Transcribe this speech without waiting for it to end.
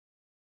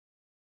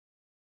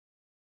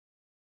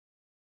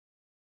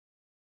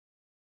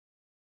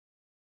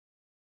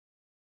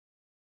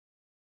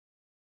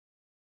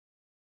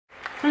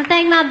I want to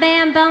thank my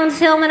band, Bones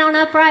Hillman on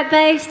upright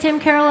bass, Tim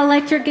Carroll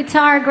electric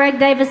guitar, Greg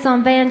Davis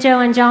on banjo,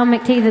 and John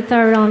McTee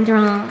III on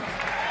drums.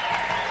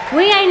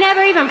 We ain't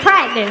never even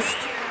practiced.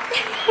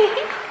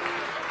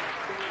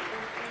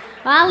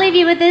 Well, I'll leave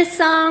you with this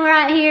song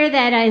right here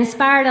that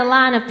inspired a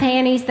line of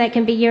panties that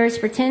can be yours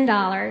for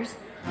 $10.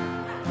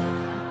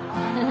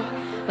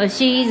 Well,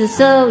 she's a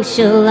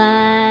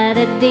socialite,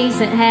 a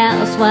decent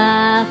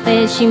housewife,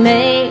 and she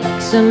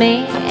makes a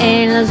mean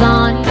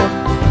lasagna.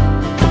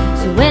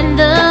 So when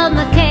the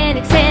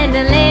mechanic said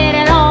to let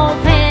it all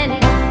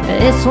panic,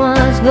 this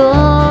one's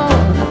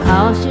gonna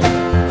cost you.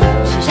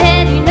 She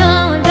said, you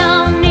know, I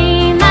don't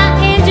need my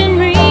engine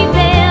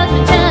rebuilt,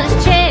 but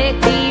just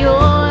check the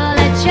oil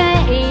and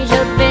change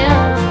the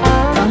bill.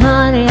 Well,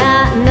 honey,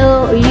 I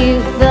know you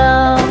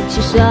thought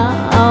you saw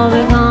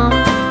me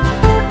coming.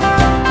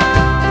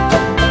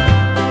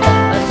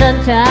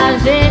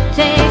 Sometimes it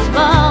takes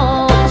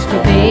balls to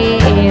be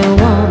a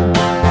woman.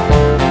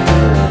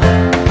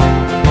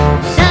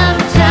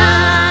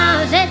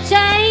 Sometimes it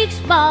takes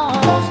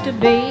balls to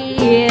be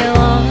a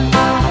woman.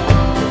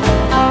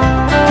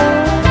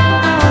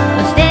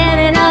 I'm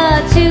standing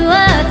up to a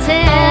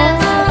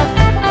test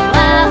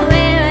while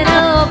wearing a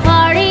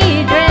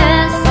party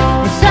dress.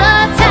 And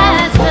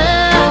sometimes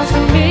looks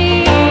can be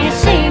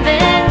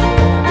deceiving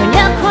when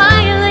you're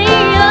quietly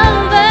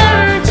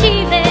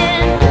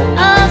overachieving.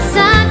 Oh,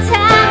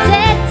 sometimes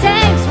it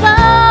takes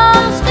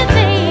balls to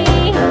be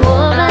a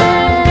woman.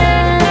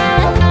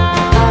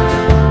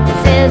 It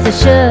says I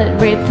should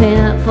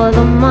repent for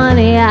the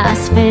money I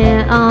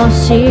spent on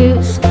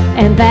shoes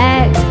and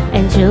bags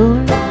and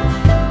jewelry.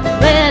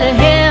 Well, to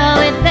hell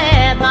with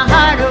that, my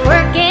hard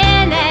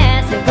working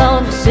ass is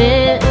going to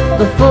sit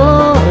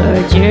before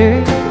a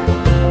jury.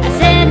 I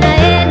said, now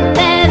isn't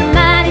that a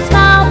mighty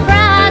small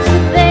price to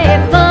pay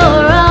for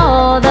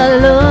all the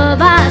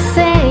love I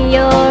send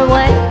your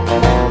way?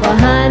 Well,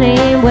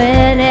 honey,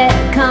 when it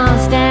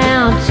comes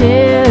down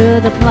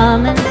to the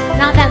plumbing,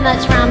 not that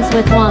much rhymes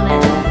with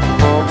woman.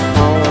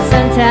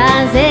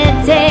 Sometimes it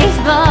takes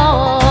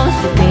balls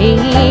to be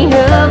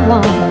a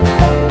woman.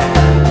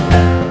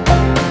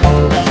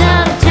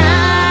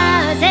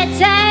 Sometimes it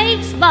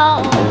takes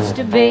balls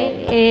to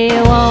be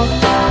a woman.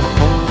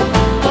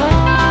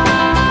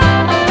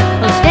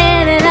 I'm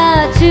standing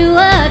up to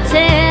a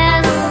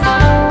test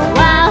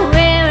while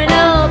wearing a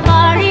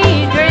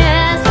party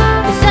dress.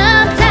 And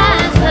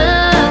sometimes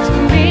looks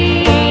can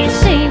be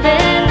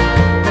deceiving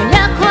when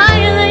you're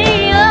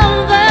quietly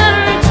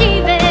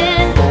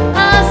overachieving.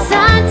 Oh,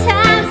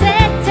 sometimes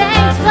it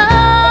takes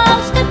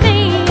balls to be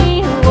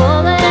a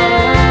woman.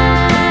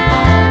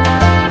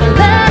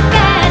 Look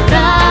at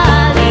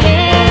Dolly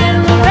and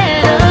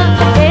Loretta,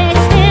 they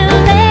still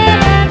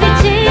love you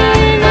to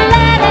the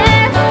letter.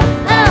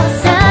 Oh,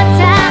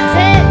 sometimes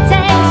it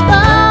takes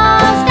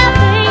balls to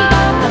be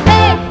a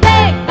big,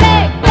 big,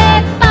 big,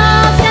 big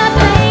balls to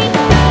be.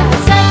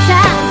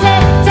 Sometimes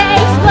it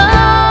takes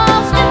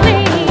balls to be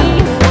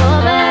a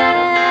woman.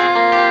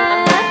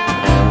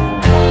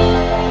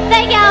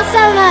 Thank y'all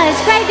so much.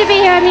 Great to be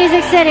here at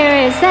Music City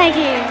Roots. Thank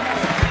you.